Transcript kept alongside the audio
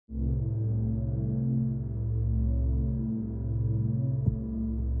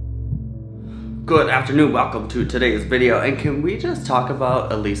Good afternoon, welcome to today's video, and can we just talk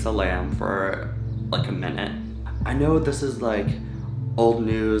about Elisa Lam for like a minute? I know this is like old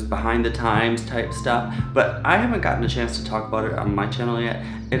news, behind the times type stuff, but I haven't gotten a chance to talk about it on my channel yet,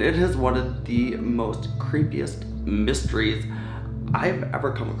 and it is one of the most creepiest mysteries I've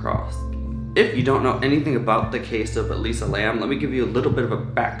ever come across. If you don't know anything about the case of Elisa Lam, let me give you a little bit of a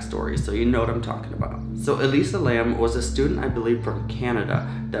backstory so you know what I'm talking about. So Elisa Lam was a student, I believe, from Canada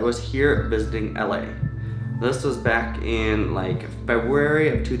that was here visiting LA. This was back in like February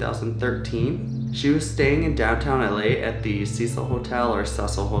of 2013. She was staying in downtown LA at the Cecil Hotel or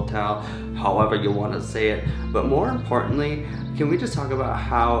Cecil Hotel, however you want to say it. But more importantly, can we just talk about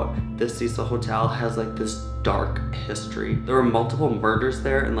how the Cecil Hotel has like this dark history? There were multiple murders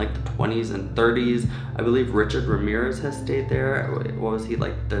there in like the 20s and 30s. I believe Richard Ramirez has stayed there. What was he,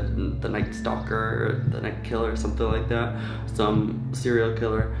 like the night stalker or the night killer or something like that? Some serial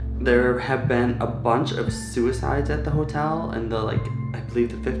killer. There have been a bunch of suicides at the hotel in the I believe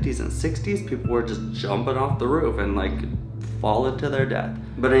the 50s and 60s. People were just jumping off the roof and like falling to their death.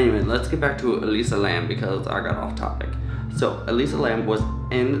 But anyway, let's get back to Elisa Lam because I got off topic. So Elisa Lam was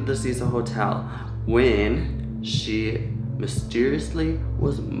in the Cecil Hotel when she mysteriously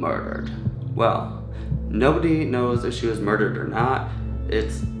was murdered. Well, nobody knows if she was murdered or not.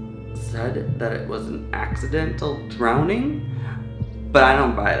 It's said that it was an accidental drowning, but I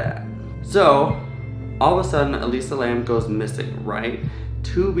don't buy that. So all of a sudden Elisa Lam goes missing, right?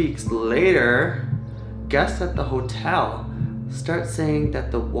 2 weeks later, guests at the hotel start saying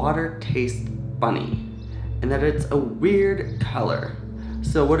that the water tastes funny and that it's a weird color.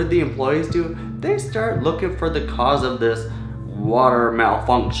 So what did the employees do? They start looking for the cause of this water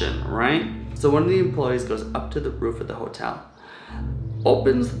malfunction, right? So one of the employees goes up to the roof of the hotel,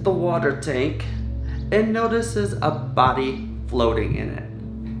 opens the water tank, and notices a body floating in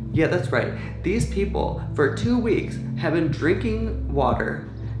it. Yeah, that's right. These people for 2 weeks have been drinking water,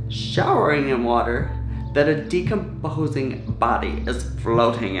 showering in water that a decomposing body is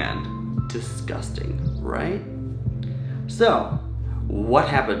floating in. Disgusting, right? So, what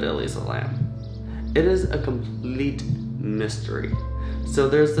happened to Elisa Lam? It is a complete mystery. So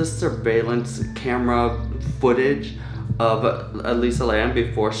there's this surveillance camera footage of Elisa Lam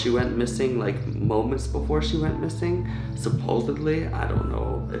before she went missing, like moments before she went missing, supposedly. I don't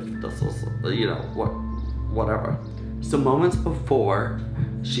know if this was, whatever. So moments before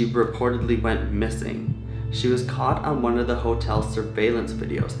she reportedly went missing, she was caught on one of the hotel's surveillance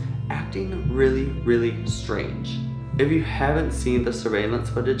videos, acting really strange. If you haven't seen the surveillance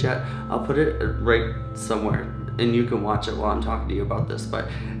footage yet, I'll put it right somewhere and you can watch it while I'm talking to you about this, but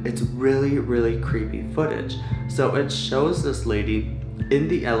it's really creepy footage. So it shows this lady in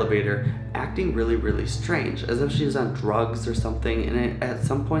the elevator acting really strange, as if she's on drugs or something, and at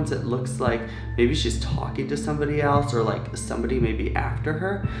some points it looks like maybe she's talking to somebody else or like somebody maybe after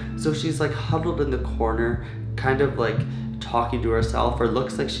her. So she's like huddled in the corner, kind of like talking to herself, or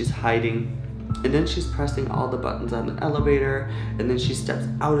looks like she's hiding. And then she's pressing all the buttons on the elevator, and then she steps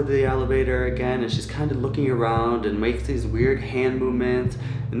out of the elevator again, and she's kind of looking around and makes these weird hand movements,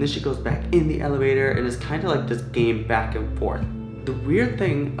 and then she goes back in the elevator, and it's kind of like this game back and forth. The weird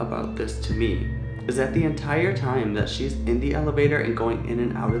thing about this to me is that the entire time that she's in the elevator and going in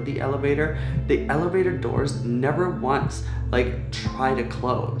and out of the elevator doors never once like try to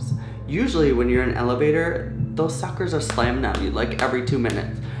close. Usually when you're in an elevator, those suckers are slamming on you like every 2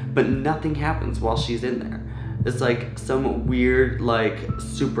 minutes. But nothing happens while she's in there. It's like some weird, like,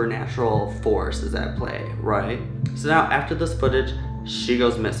 supernatural force is at play, right? So now, after this footage, she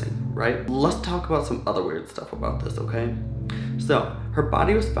goes missing, right? Let's talk about some other weird stuff about this, okay? So, her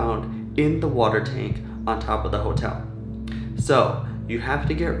body was found in the water tank on top of the hotel. So, you have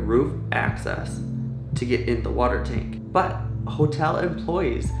to get roof access to get in the water tank. But hotel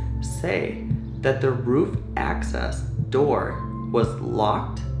employees say that the roof access door was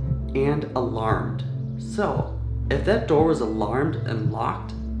locked and alarmed. So if that door was alarmed and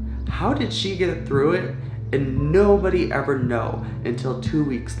locked, how did she get through it and nobody ever know until 2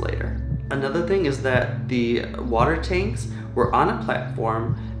 weeks later? Another thing is that the water tanks were on a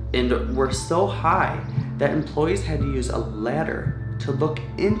platform and were so high that employees had to use a ladder to look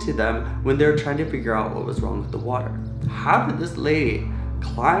into them when they were trying to figure out what was wrong with the water. How did this lady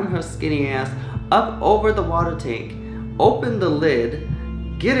climb her skinny ass up over the water tank, open the lid,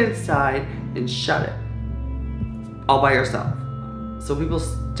 get inside, and shut it all by herself? So people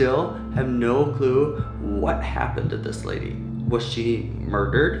still have no clue what happened to this lady. Was she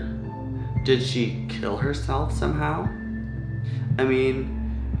murdered? Did she kill herself somehow? I mean,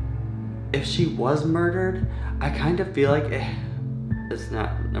 if she was murdered, I kind of feel like it's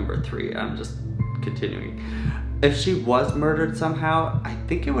not number 3. I'm just continuing. If she was murdered somehow, I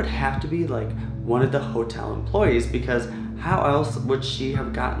think it would have to be like one of the hotel employees, because how else would she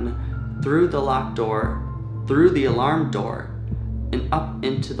have gotten through the locked door, through the alarm door, and up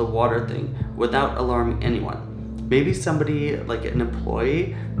into the water thing without alarming anyone? Maybe somebody, like an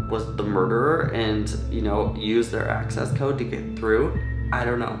employee, was the murderer and, you know, used their access code to get through. I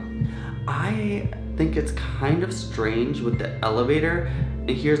don't know. I think it's kind of strange with the elevator, and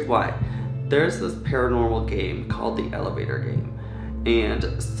here's why. There's this paranormal game called the elevator game.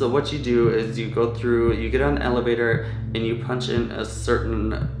 And so what you do is you go through, you get on the elevator and you punch in a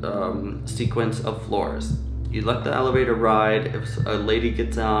certain sequence of floors. You let the elevator ride. If a lady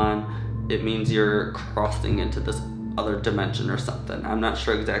gets on, it means you're crossing into this other dimension or something. I'm not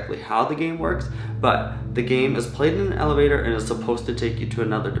sure exactly how the game works, but the game is played in an elevator and is supposed to take you to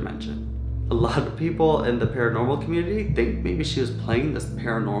another dimension. A lot of people in the paranormal community think maybe she was playing this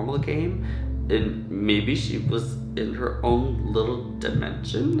paranormal game and maybe she was in her own little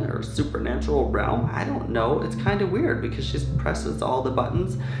dimension or supernatural realm. I don't know. It's kind of weird because she presses all the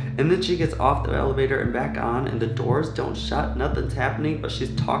buttons and then she gets off the elevator and back on and the doors don't shut, nothing's happening, but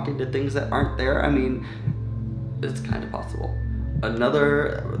she's talking to things that aren't there. I mean, it's kind of possible.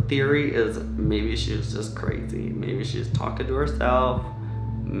 Another theory is maybe she was just crazy. Maybe she was talking to herself.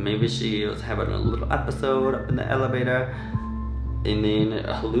 Maybe she was having a little episode up in the elevator and then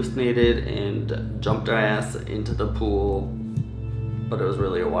hallucinated and jumped her ass into the pool, but it was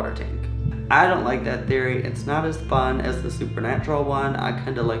really a water tank. I don't like that theory. It's not as fun as the supernatural one. I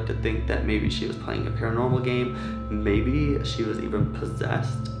kind of like to think that maybe she was playing a paranormal game. Maybe she was even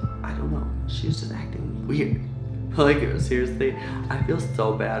possessed. I don't know. She was just acting weird. Like, seriously, I feel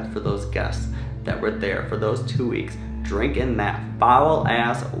so bad for those guests that were there for those 2 weeks drinking that foul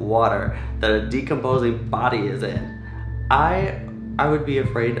ass water that a decomposing body is in. I would be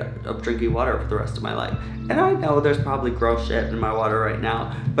afraid of drinking water for the rest of my life. And I know there's probably gross shit in my water right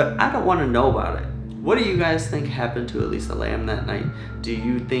now, but I don't want to know about it. What do you guys think happened to Elisa Lam that night? Do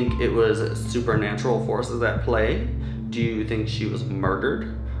you think it was supernatural forces at play? Do you think she was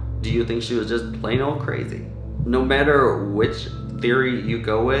murdered? Do you think she was just plain old crazy? No matter which theory you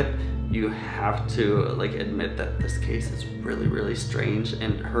go with, you have to like admit that this case is really, really strange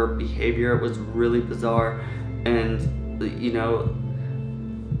and her behavior was really bizarre, and you know,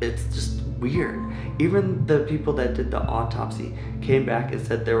 it's just weird. Even the people that did the autopsy came back and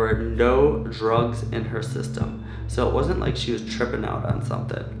said there were no drugs in her system. So it wasn't like she was tripping out on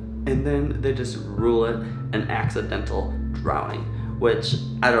something. And then they just rule it an accidental drowning, which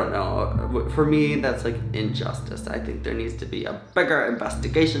I don't know. For me, that's like injustice. I think there needs to be a bigger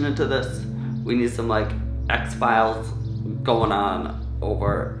investigation into this. We need some like X-Files going on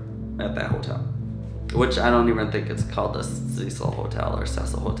over at that hotel. Which I don't even think it's called the Cecil Hotel or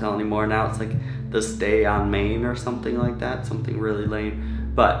Cecil Hotel anymore. Now it's like the Stay on Main or something like that. Something really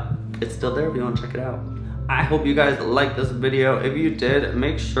lame. But it's still there if you want to check it out. I hope you guys liked this video. If you did,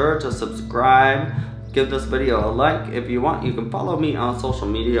 make sure to subscribe. Give this video a like. If you want, you can follow me on social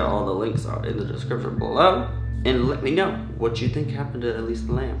media. All the links are in the description below. And let me know what you think happened to Elisa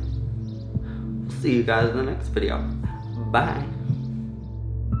Lam. We'll see you guys in the next video. Bye.